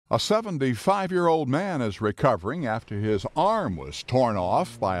A 75-year-old man is recovering after his arm was torn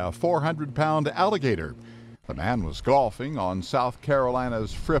off by a 400-pound alligator. The man was golfing on South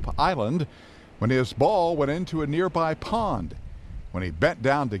Carolina's Fripp Island when his ball went into a nearby pond. When he bent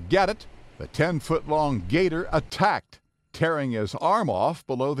down to get it, the 10-foot-long gator attacked, tearing his arm off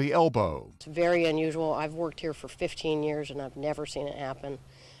below the elbow. It's very unusual. I've worked here for 15 years and I've never seen it happen.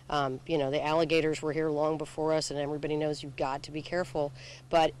 The alligators were here long before us, and everybody knows you've got to be careful.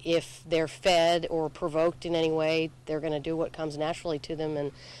 But if they're fed or provoked in any way, they're going to do what comes naturally to them.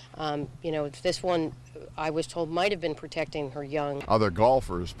 And, this one, I was told, might have been protecting her young. Other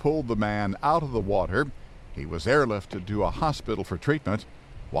golfers pulled the man out of the water. He was airlifted to a hospital for treatment.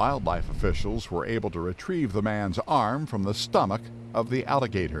 Wildlife officials were able to retrieve the man's arm from the stomach of the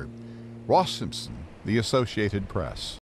alligator. Ross Simpson, The Associated Press.